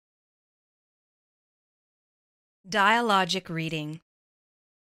Dialogic reading.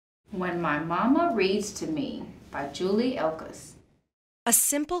 When My Mama Reads to Me by Julie Elkus. A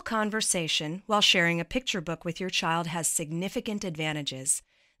simple conversation while sharing a picture book with your child has significant advantages.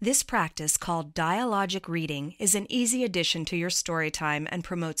 This practice, called dialogic reading, is an easy addition to your story time and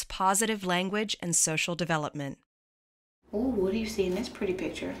promotes positive language and social development. Ooh, what do you see in this pretty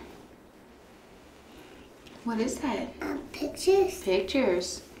picture? What is that? Pictures.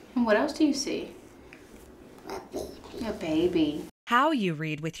 Pictures. And what else do you see? A baby. A baby. How you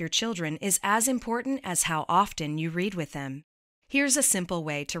read with your children is as important as how often you read with them. Here's a simple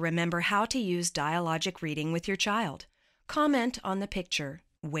way to remember how to use dialogic reading with your child. Comment on the picture.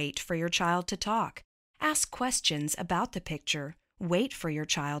 Wait for your child to talk. Ask questions about the picture. Wait for your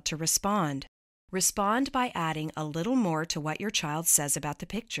child to respond. Respond by adding a little more to what your child says about the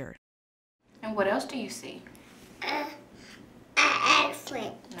picture. And what else do you see? An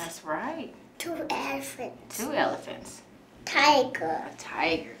elephant. That's right. 2 elephants. 2 elephants. Tiger. A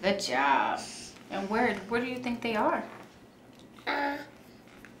tiger. Good job. And where do you think they are?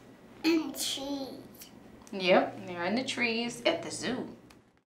 And cheese. Yep, they're in the trees at the zoo.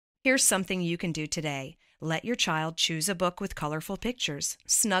 Here's something you can do today. Let your child choose a book with colorful pictures.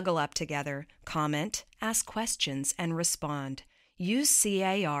 Snuggle up together. Comment, ask questions, and respond. Use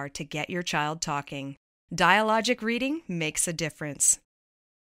CAR to get your child talking. Dialogic reading makes a difference.